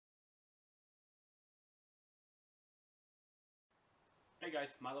Hey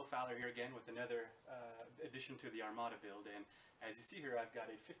guys, Milo Fowler here again with another addition to the Armada build, and as you see here I've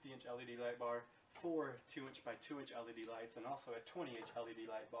got a 50-inch LED light bar, 4 2-inch by 2-inch LED lights, and also a 20-inch LED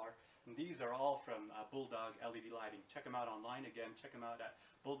light bar. And these are all from Bulldog LED Lighting. Check them out online. Again, check them out at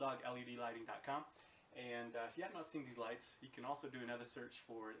bulldogledlighting.com. And if you have not seen these lights, you can also do another search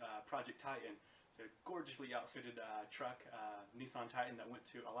for Project Titan. It's a gorgeously outfitted truck, Nissan Titan, that went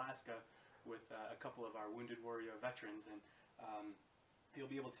to Alaska with a couple of our Wounded Warrior veterans, and you'll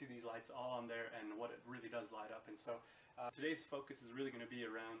be able to see these lights all on there and what it really does light up. And so today's focus is really going to be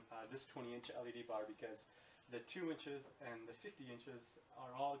around this 20-inch LED bar, because the 2 inches and the 50 inches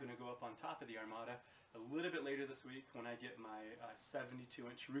are all going to go up on top of the Armada a little bit later this week when I get my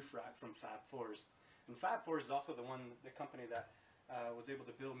 72-inch roof rack from Fab Fours. And Fab Fours is also the company that was able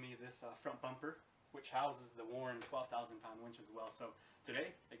to build me this front bumper, which houses the Warren 12,000-pound winch as well. So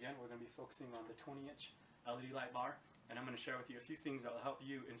today, again, we're going to be focusing on the 20-inch LED light bar, and I'm going to share with you a few things that will help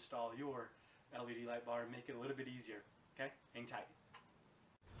you install your LED light bar and make it a little bit easier. Okay? Hang tight.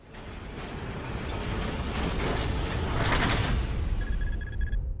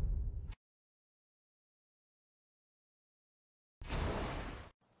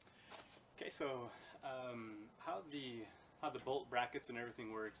 Okay, so how the bolt brackets and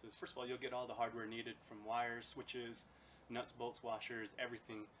everything works is, first of all, you'll get all the hardware needed, from wires, switches, nuts, bolts, washers,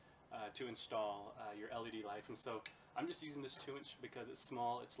 everything to install your LED lights. And so I'm just using this 2-inch because it's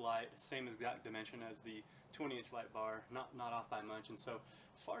small, it's light, it's same exact dimension as the 20-inch light bar, not off by much. And so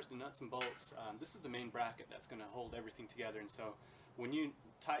as far as the nuts and bolts, this is the main bracket that's going to hold everything together. And so when you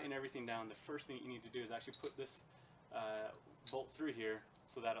tighten everything down, the first thing you need to do is actually put this bolt through here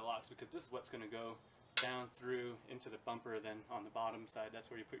so that it locks, because this is what's going to go down through into the bumper. Then on the bottom side, that's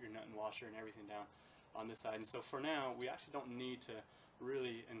where you put your nut and washer and everything down on this side. And so for now, we actually don't need to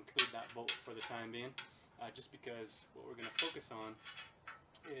really include that bolt for the time being, just because what we're going to focus on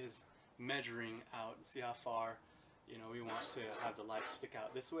is measuring out and see how far, you know, we want to have the light stick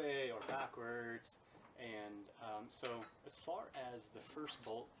out this way or backwards. And so as far as the first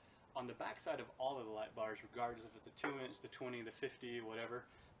bolt, on the back side of all of the light bars, regardless if it's the 2-inch, the 20, the 50, whatever,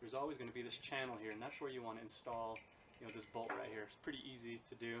 there's always going to be this channel here, and that's where you want to install, you know, this bolt right here. It's pretty easy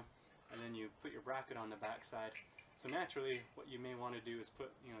to do. And then you put your bracket on the back side. So naturally, what you may want to do is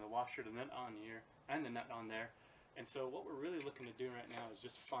put, you know, the washer, the nut on here, and the nut on there. And so what we're really looking to do right now is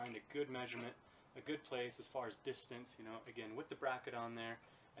just find a good measurement, a good place as far as distance, you know, again, with the bracket on there,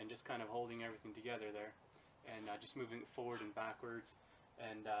 and just kind of holding everything together there, and just moving it forward and backwards.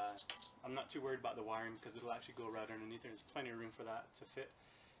 And I'm not too worried about the wiring, because it'll actually go right underneath there. There's plenty of room for that to fit.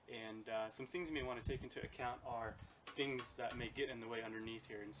 And some things you may want to take into account are things that may get in the way underneath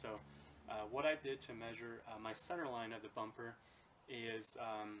here. And so what I did to measure my center line of the bumper is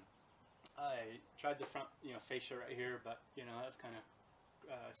I tried the front, you know, fascia right here, but you know, that's kind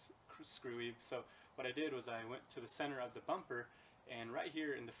of screwy. So what I did was I went to the center of the bumper, and right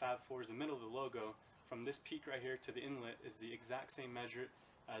here in the Fab Fours, the middle of the logo, from this peak right here to the inlet is the exact same measure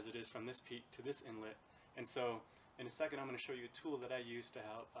as it is from this peak to this inlet. And so in a second, I'm going to show you a tool that I use to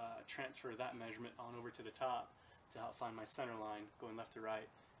help transfer that measurement on over to the top to help find my center line going left to right.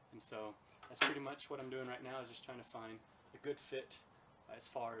 And so that's pretty much what I'm doing right now, is just trying to find a good fit as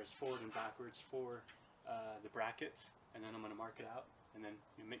far as forward and backwards for the brackets, and then I'm going to mark it out and then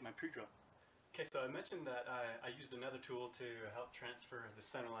make my pre-drill. Okay, so I mentioned that I used another tool to help transfer the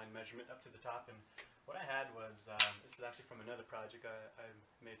center line measurement up to the top, and what I had was, this is actually from another project I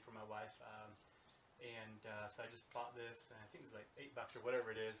made for my wife, so I just bought this, and I think it's like $8 or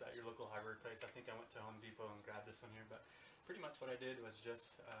whatever it is at your local hardware place. I think I went to Home Depot and grabbed this one here, but pretty much what I did was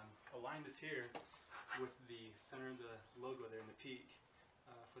just align this here with the center of the logo there in the peak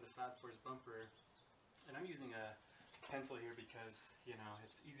for the Fab Fours bumper. And I'm using a pencil here because, you know,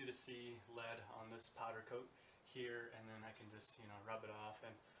 it's easy to see lead on this powder coat here, and then I can just, you know, rub it off,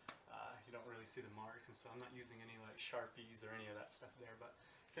 and you don't really see the marks. And so I'm not using any like Sharpies or any of that stuff there, but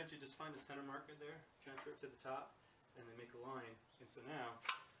essentially just find the center marker there, transfer it to the top, and then make a line. And so now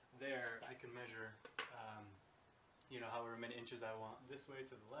there I can measure you know, however many inches I want this way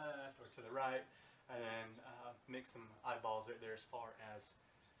to the left or to the right, and then make some eyeballs right there as far as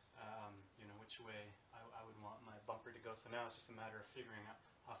you know, which way I would want my bumper to go. So now it's just a matter of figuring out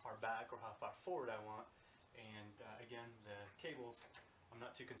how far back or how far forward I want. And again, the cables, I'm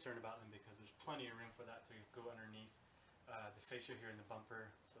not too concerned about them because there's plenty of room for that to go underneath the fascia here in the bumper,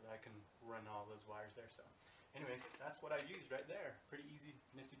 so that I can run all those wires there. So anyways, that's what I used right there. Pretty easy,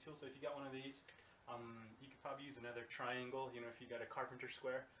 nifty tool. So if you got one of these, you could probably use another triangle. You know, if you got a carpenter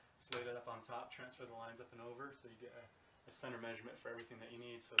square, slide it up on top, transfer the lines up and over, so you get a center measurement for everything that you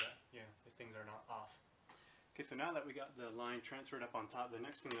need, so that, you know, the things are not off. Okay, so now that we got the line transferred up on top, the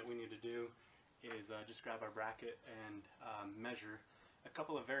next thing that we need to do is just grab our bracket and measure. A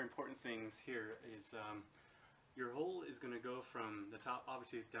couple of very important things here is your hole is going to go from the top,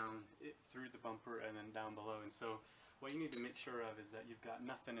 obviously, down through the bumper and then down below. And so what you need to make sure of is that you've got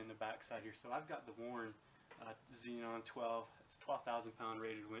nothing in the back side here. So I've got the Warren Xenon 12. It's a 12,000 pound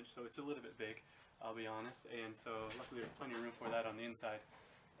rated winch, so it's a little bit big, I'll be honest. And so luckily there's plenty of room for that on the inside.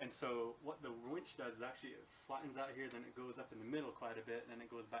 And so what the winch does is actually it flattens out here, then it goes up in the middle quite a bit, then it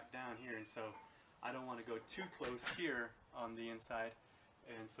goes back down here. And so I don't want to go too close here on the inside.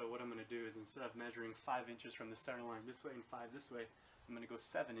 And so what I'm going to do is, instead of measuring 5 inches from the center line this way and 5 this way, I'm going to go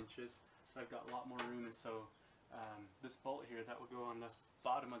 7 inches. So I've got a lot more room. And so this bolt here that will go on the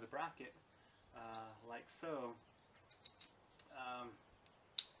bottom of the bracket, like so,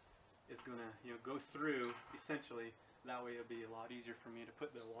 is going to go through essentially. That way it'll be a lot easier for me to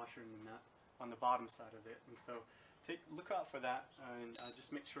put the washer and the nut on the bottom side of it. And so look out for that, and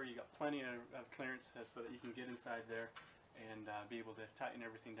just make sure you got plenty of clearance so that you can get inside there and be able to tighten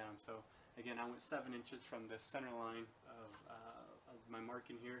everything down. So again, I went 7 inches from the center line of my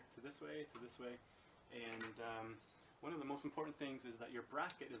marking here to this way, and one of the most important things is that your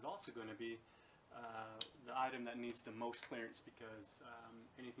bracket is also going to be the item that needs the most clearance, because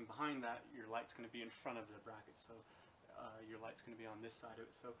anything behind that, your light's going to be in front of the bracket. So your light's going to be on this side of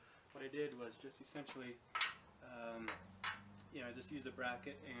it. So what I did was just essentially, I just used a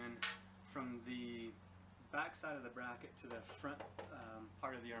bracket, and from the back side of the bracket to the front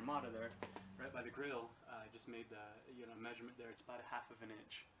part of the Armada there, right by the grill, I just made the measurement there. It's about a 1/2 of an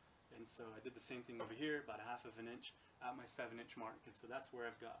inch. And so I did the same thing over here, about a 1/2 of an inch at my 7-inch mark. And so that's where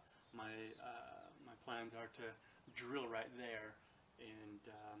I've got my my plans are to drill right there. And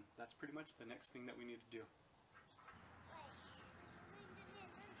that's pretty much the next thing that we need to do.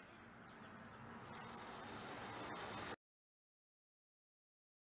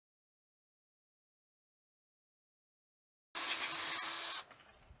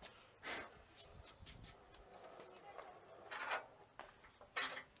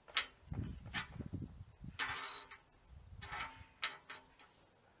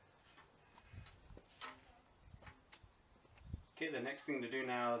 Okay, the next thing to do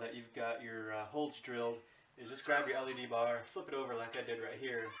now that you've got your holes drilled is just grab your LED bar, flip it over like I did right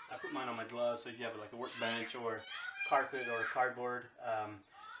here. I put mine on my gloves, so if you have like a workbench or carpet or cardboard.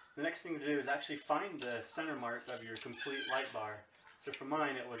 The next thing to do is actually find the center mark of your complete light bar. So for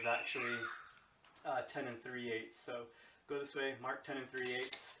mine it was actually 10 3/8. So go this way, mark 10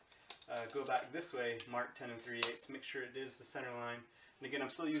 3/8. Go back this way, mark 10 3/8. Make sure it is the center line. And again,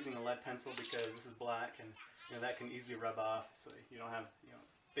 I'm still using a lead pencil because this is black, and that can easily rub off, so you don't have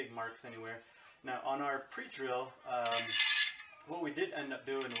big marks anywhere. Now on our pre-drill, what we did end up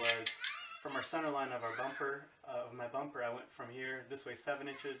doing was, from our center line of our bumper, my bumper, I went from here this way 7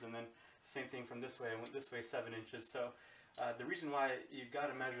 inches, and then same thing from this way, I went this way 7 inches. So the reason why you've got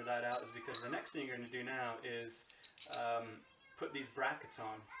to measure that out is because the next thing you're going to do now is put these brackets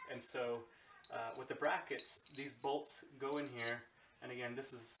on. And so with the brackets, these bolts go in here. And again,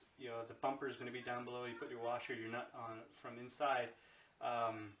 this is, the bumper is going to be down below. You put your washer, your nut on from inside.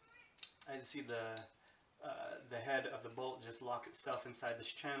 As you see, the head of the bolt just locks itself inside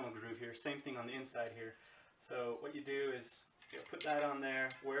this channel groove here. Same thing on the inside here. So what you do is put that on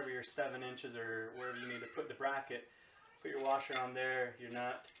there, wherever your 7 inches or wherever you need to put the bracket. Put your washer on there, your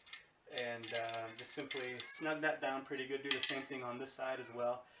nut, and just simply snug that down pretty good. Do the same thing on this side as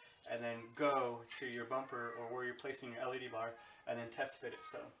well. And then go to your bumper or where you're placing your LED bar, and then test fit it.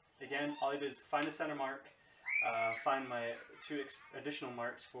 So again, all you do is find a center mark, find my 2 additional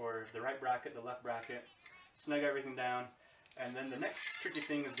marks for the right bracket, the left bracket, snug everything down, and then the next tricky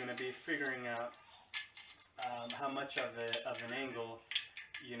thing is going to be figuring out how much of an angle,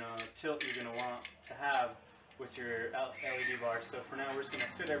 tilt you're going to want to have with your LED bar. So for now, we're just going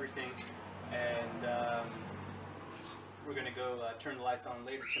to fit everything, and we're going to go turn the lights on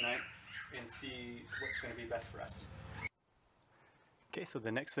later tonight and see what's going to be best for us. Okay, so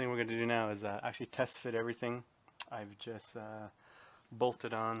the next thing we're going to do now is actually test fit everything. I've just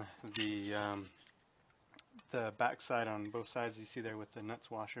bolted on the back side on both sides, you see there, with the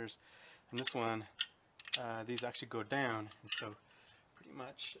nuts washers. And this one, these actually go down, and so pretty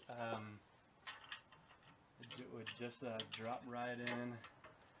much it would just drop right in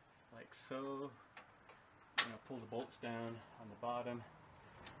like so. Pull the bolts down on the bottom,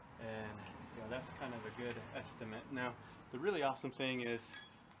 and that's kind of a good estimate. Now the really awesome thing is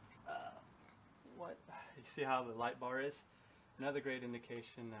you see how the light bar is. Another great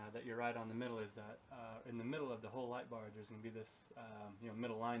indication that you're right on the middle is that in the middle of the whole light bar there's going to be this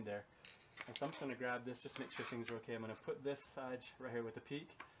middle line there, And so I'm just going to grab this, just make sure things are okay. I'm going to put this side right here with the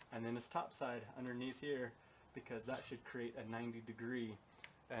peak, and then this top side underneath here, because that should create a 90-degree,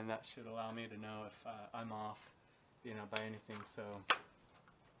 and that should allow me to know if I'm off, you know, by anything. So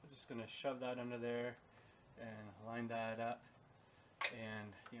I'm just going to shove that under there and line that up,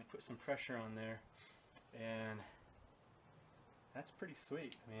 and you know, put some pressure on there, and that's pretty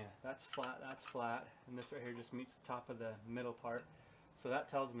sweet. I mean, that's flat, and this right here just meets the top of the middle part. So that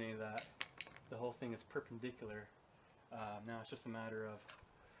tells me that the whole thing is perpendicular. Now it's just a matter of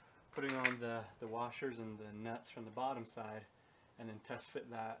putting on the washers and the nuts from the bottom side, and then test fit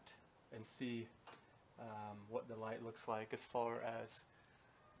that and see what the light looks like as far as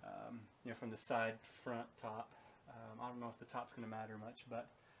you know, from the side, front, top. I don't know if the top's going to matter much, but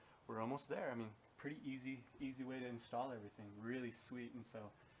we're almost there. I mean, pretty easy way to install everything. Really sweet. And so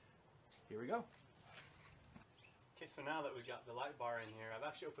here we go. Okay, so now that we've got the light bar in here, I've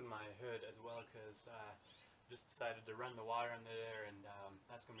actually opened my hood as well, because just decided to run the wire in there, and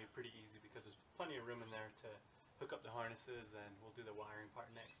that's going to be pretty easy because there's plenty of room in there to hook up the harnesses, and we'll do the wiring part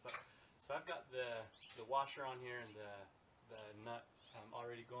next. But so I've got the washer on here and the nut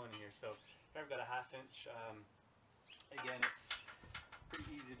already going in here. So here I've got a 1/2 inch. Again, it's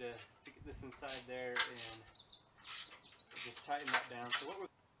pretty easy to get this inside there and just tighten that down. So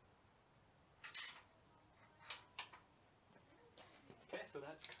okay, so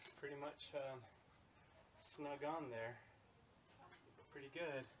that's pretty much snug on there. Pretty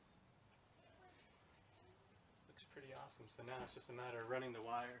good. Looks pretty awesome. So now it's just a matter of running the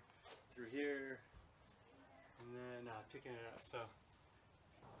wire through here and then picking it up. So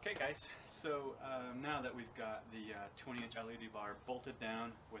okay guys, so now that we've got the 20-inch LED bar bolted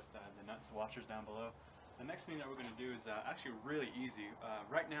down with the nuts and washers down below, the next thing that we're going to do is actually really easy.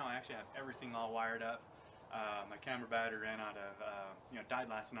 Right now I actually have everything all wired up. My camera battery ran out of, died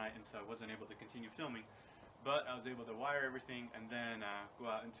last night, and so I wasn't able to continue filming. But I was able to wire everything and then go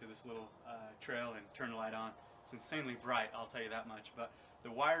out into this little trail and turn the light on. It's insanely bright, I'll tell you that much. But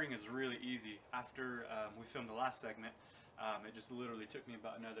the wiring is really easy. After we filmed the last segment, it just literally took me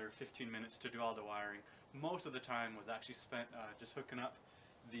about another 15 minutes to do all the wiring. Most of the time was actually spent just hooking up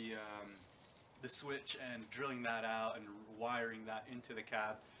the switch and drilling that out and wiring that into the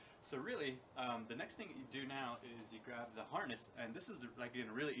cab. So really, the next thing you do now is you grab the harness, and this is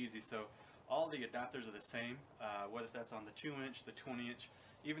again really easy. So all the adapters are the same, whether that's on the 2-inch, the 20-inch,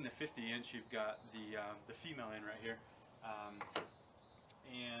 even the 50-inch. You've got the female end right here,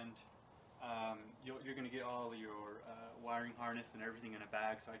 and you're going to get all your wiring harness and everything in a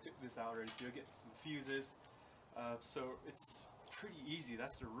bag. So I took this out already, so you'll get some fuses. So it's pretty easy.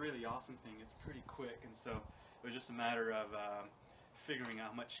 That's the really awesome thing. It's pretty quick, and so it was just a matter of figuring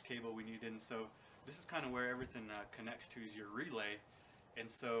out how much cable we need in. So this is kind of where everything connects to, is your relay. And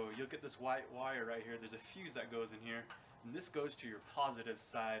so you'll get this white wire right here. There's a fuse that goes in here, and this goes to your positive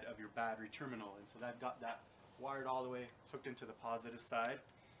side of your battery terminal. And so I've got that wired all the way. It's hooked into the positive side.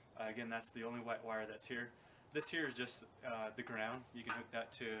 Again, that's the only white wire that's here. This here is just the ground. You can hook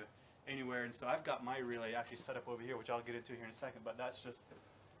that to anywhere. And so I've got my relay actually set up over here, which I'll get into here in a second, but that's just,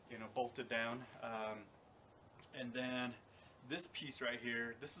 you know, bolted down. And then this piece right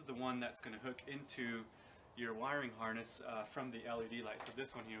here, this is the one that's going to hook into your wiring harness from the LED light. So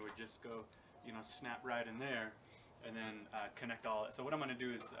this one here would just go, you know, snap right in there, and then connect all it. So what I'm going to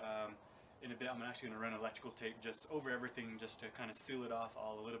do is in a bit I'm actually going to run electrical tape just over everything, just to kind of seal it off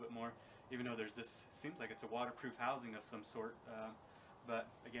all a little bit more, even though there's this, seems like it's a waterproof housing of some sort, but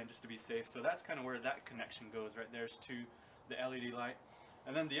again, just to be safe. So that's kind of where that connection goes right there's to the LED light.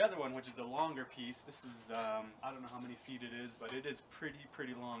 And then the other one, which is the longer piece, this is I don't know how many feet it is, but it is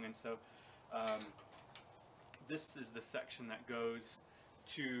pretty long. And so this is the section that goes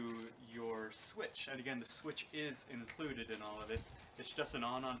to your switch, and again, the switch is included in all of this. It's just an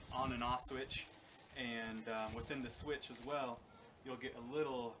on and off switch, and within the switch as well, you'll get a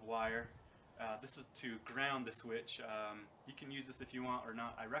little wire. This is to ground the switch. You can use this if you want or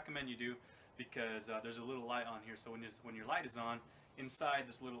not. I recommend you do, because there's a little light on here, so when your light is on, inside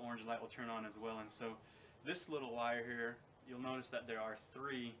this little orange light will turn on as well. And so this little wire here, you'll notice that there are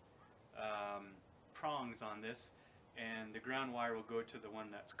 3 prongs on this, and the ground wire will go to the one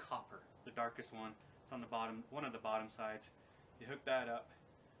that's copper, the darkest one. It's on the bottom, one of the bottom sides. You hook that up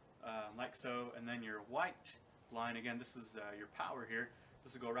like so, and then your white line, again, this is your power here.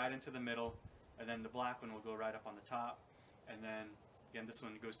 This will go right into the middle, and then the black one will go right up on the top, and then again this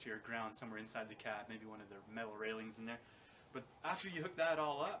one goes to your ground somewhere inside the cab, maybe one of the metal railings in there. But after you hook that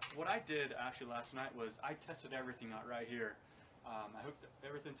all up, what I did actually last night was I tested everything out right here. I hooked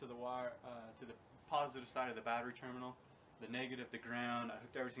everything to the wire, to the positive side of the battery terminal, the negative, the ground. I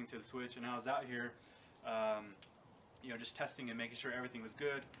hooked everything to the switch, and I was out here, you know, just testing and making sure everything was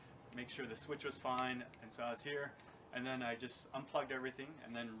good, make sure the switch was fine. And so I was here, and then I just unplugged everything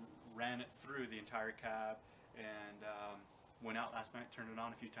and then ran it through the entire cab, and went out last night, turned it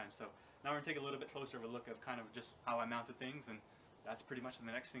on a few times. So now we're gonna take a little bit closer of a look of kind of just how I mounted things, and that's pretty much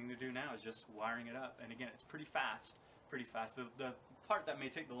the next thing to do now is just wiring it up. And again, it's pretty fast, pretty fast. The part that may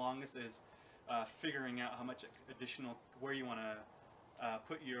take the longest is figuring out how much additional, where you want to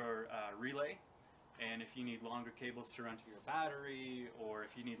put your relay, and if you need longer cables to run to your battery, or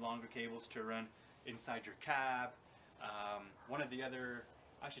if you need longer cables to run inside your cab. One of the other,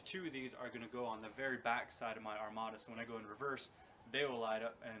 actually two of these are going to go on the very back side of my Armada, so when I go in reverse, they will light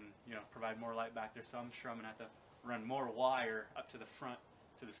up and, you know, provide more light back there. So I'm sure I'm going to have to run more wire up to the front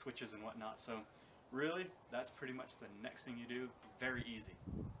to the switches and whatnot. So really, that's pretty much the next thing you do. Very easy.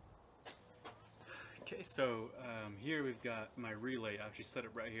 Okay, so here we've got my relay actually set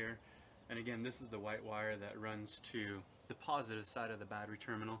up right here, and again, this is the white wire that runs to the positive side of the battery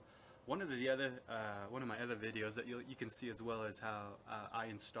terminal. One of my other videos that you can see as well as how I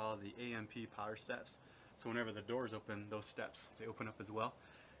install the AMP power steps. So whenever the doors open, those steps, they open up as well.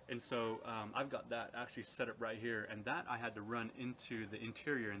 And so I've got that actually set up right here, and that I had to run into the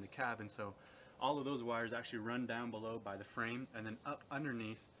interior in the cab. And so all of those wires actually run down below by the frame and then up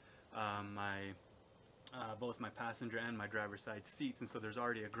underneath both my passenger and my driver's side seats. And so there's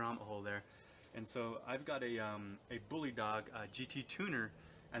already a grommet hole there. And so I've got a Bulldog GT tuner,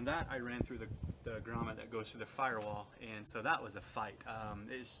 and that I ran through the grommet that goes through the firewall, and so that was a fight.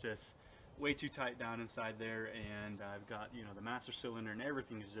 It's just way too tight down inside there, and I've got, you know, the master cylinder and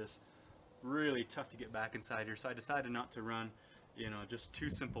everything is just really tough to get back inside here. So I decided not to run, you know, just two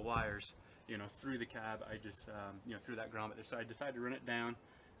simple wires, you know, through the cab. I just, you know, through that grommet there. So I decided to run it down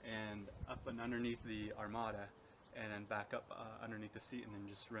and up and underneath the Armada, and then back up underneath the seat, and then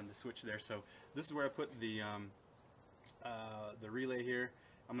just run the switch there. So this is where I put the relay here.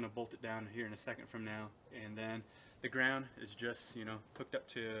 I'm going to bolt it down here in a second from now, and then the ground is just, you know, hooked up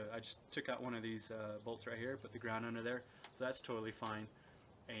to, I just took out one of these bolts right here, put the ground under there, so that's totally fine.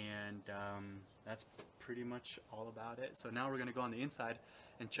 And that's pretty much all about it. So now we're going to go on the inside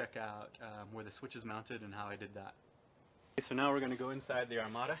and check out where the switch is mounted and how I did that. Okay, so now we're going to go inside the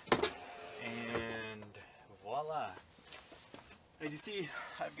Armada, and voila! As you see,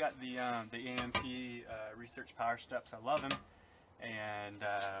 I've got the AMP research power steps. I love them. And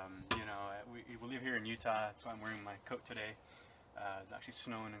you know, we live here in Utah. That's why I'm wearing my coat today. It's actually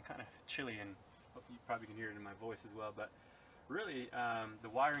snowing and kind of chilly, and you probably can hear it in my voice as well. But really, the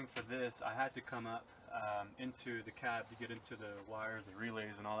wiring for this, I had to come up into the cab to get into the wires, the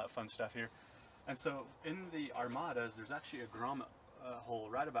relays, and all that fun stuff here. And so in the Armadas, there's actually a grommet hole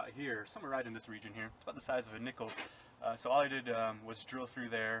right about here, somewhere right in this region here. It's about the size of a nickel. So all I did was drill through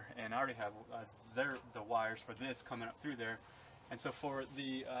there, and I already have the wires for this coming up through there. And so for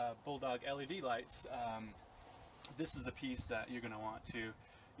the Bulldog LED lights, this is the piece that you're going to want to,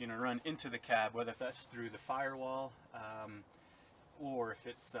 you know, run into the cab, whether that's through the firewall, or if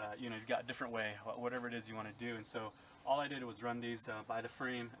it's, you know, you've got a different way, whatever it is you want to do. And so all I did was run these by the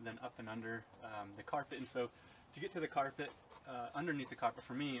frame and then up and under the carpet. And so to get to the carpet, underneath the carpet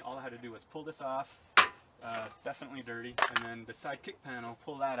for me, all I had to do was pull this off, definitely dirty, and then the side kick panel,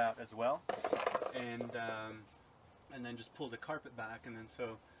 pull that out as well. And then just pull the carpet back, and then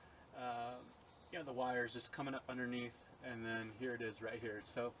so you know, the wires just coming up underneath, and then here it is right here.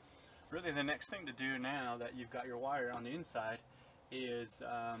 So really the next thing to do now that you've got your wire on the inside is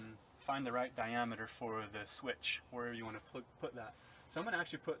find the right diameter for the switch, wherever you want to put that. So I'm going to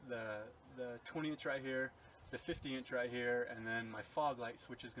actually put the 20-inch right here, the 50-inch right here, and then my fog light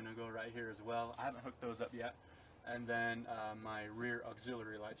switch is going to go right here as well. I haven't hooked those up yet. And then my rear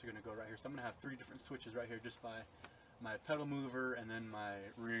auxiliary lights are going to go right here. So I'm going to have 3 different switches right here just by my pedal mover, and then my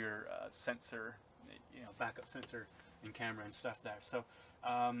rear sensor, you know, backup sensor and camera and stuff there. So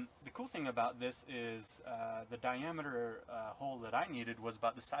the cool thing about this is the diameter hole that I needed was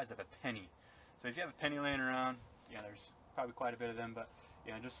about the size of a penny. So if you have a penny laying around, yeah, there's probably quite a bit of them, but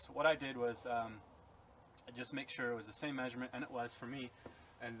you know, just what I did was just make sure it was the same measurement, and it was for me.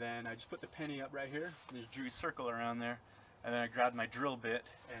 And then I just put the penny up right here, and just drew a circle around there, and then I grabbed my drill bit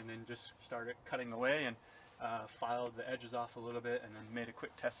and then just started cutting away, and filed the edges off a little bit, and then made a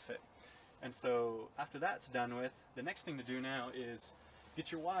quick test fit. And so after that's done with, the next thing to do now is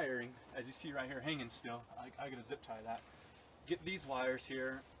get your wiring, as you see right here hanging still. I gotta zip tie that. Get these wires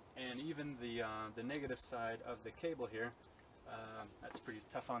here, and even the negative side of the cable here, that's pretty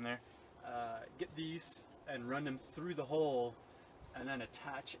tough on there. Get these and run them through the hole, and then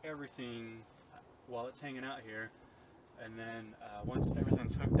attach everything while it's hanging out here. and then once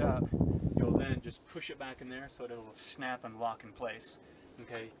everything's hooked up, you'll then just push it back in there so it'll snap and lock in place.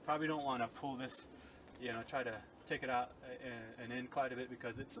 Okay, probably don't want to pull this, you know, try to take it out and in quite a bit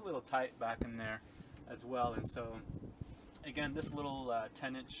because it's a little tight back in there as well. And so again, this little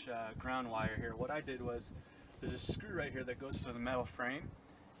 10-inch ground wire here, what I did was, there's a screw right here that goes to the metal frame,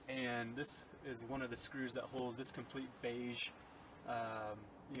 and this is one of the screws that holds this complete beige,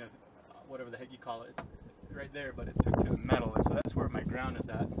 you know, whatever the heck you call it, right there, but it's hooked to the metal, and so that's where my ground is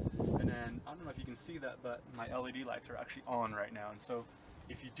at. And then, I don't know if you can see that, but my LED lights are actually on right now, and so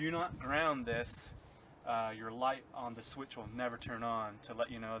if you do not ground this, your light on the switch will never turn on to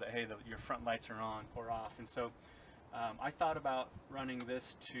let you know that, hey, your front lights are on or off. And so I thought about running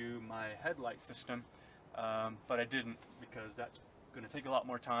this to my headlight system, but I didn't, because that's going to take a lot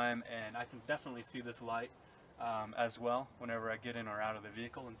more time, and I can definitely see this light as well whenever I get in or out of the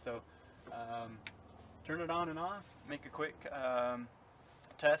vehicle. And so turn it on and off, make a quick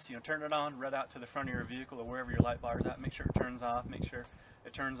test, you know, turn it on, run out to the front of your vehicle or wherever your light bar is at, make sure it turns off, make sure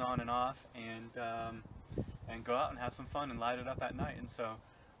it turns on and off, and go out and have some fun and light it up at night. And so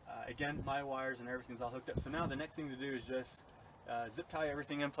again, my wires and everything's all hooked up. So now the next thing to do is just zip tie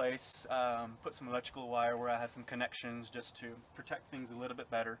everything in place, put some electrical wire where I have some connections just to protect things a little bit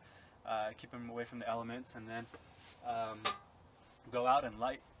better, keep them away from the elements, and then go out and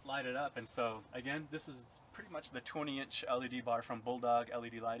light it up. And so again, this is pretty much the 20-inch LED bar from Bulldog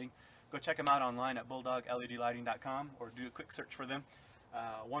LED Lighting. Go check them out online at bulldogledlighting.com or do a quick search for them.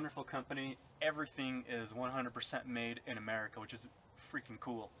 Wonderful company. Everything is 100% made in America, which is freaking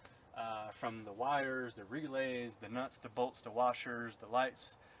cool. From the wires, the relays, the nuts, the bolts, the washers, the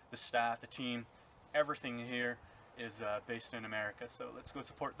lights, the staff, the team, everything here is based in America. So let's go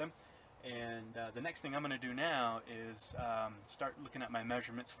support them. And the next thing I'm going to do now is start looking at my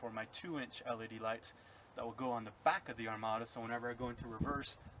measurements for my 2-inch LED lights that will go on the back of the Armada, so whenever I go into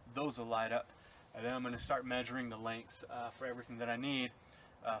reverse, those will light up. And then I'm going to start measuring the lengths for everything that I need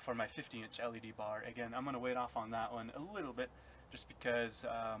for my 50-inch LED bar. Again, I'm going to wait off on that one a little bit, just because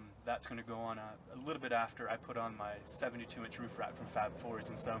that's going to go on a little bit after I put on my 72-inch roof rack from Fab Fours.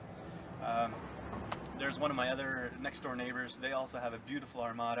 And so there's one of my other next door neighbors. They also have a beautiful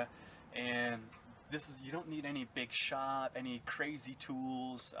Armada, and this is, you don't need any big shop, any crazy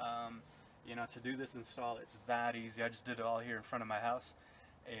tools, you know, to do this install. It's that easy. I just did it all here in front of my house,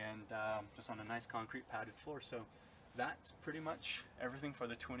 and just on a nice concrete padded floor. So that's pretty much everything for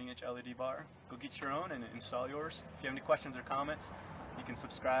the 20-inch LED bar. Go get your own and install yours. If you have any questions or comments, you can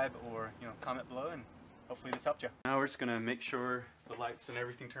subscribe or, you know, comment below, and hopefully this helped you. Now we're just going to make sure the lights and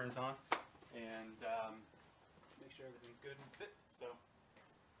everything turns on, and make sure everything's good and fit. So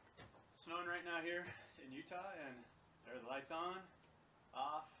it's snowing right now here in Utah, and there are the lights on,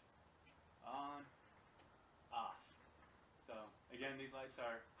 off, on, off. So again, these lights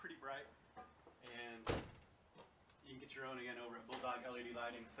are pretty bright, and you can get your own again over at Bulldog LED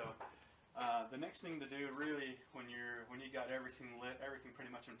Lighting. So the next thing to do, really, when you got everything lit, everything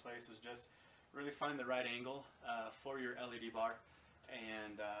pretty much in place, is just really find the right angle for your LED bar,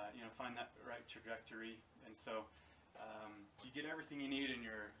 and you know, find that right trajectory. And so you get everything you need in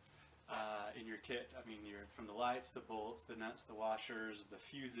your kit. I mean, from the lights, the bolts, the nuts, the washers, the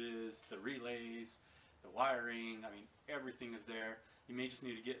fuses, the relays, the wiring. I mean, everything is there. You may just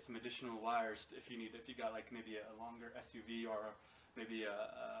need to get some additional wires if you got like maybe a longer SUV or maybe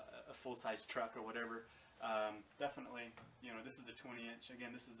a full-size truck or whatever. Definitely, you know, this is the 20-inch.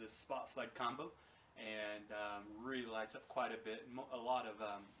 Again, this is the spot flood combo, and really lights up quite a bit. A lot of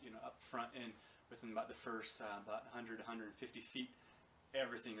you know, up front and within about the first about 100 150 feet,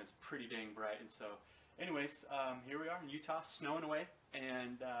 everything is pretty dang bright. And so anyways, here we are in Utah, snowing away,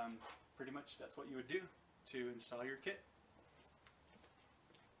 and pretty much that's what you would do to install your kit.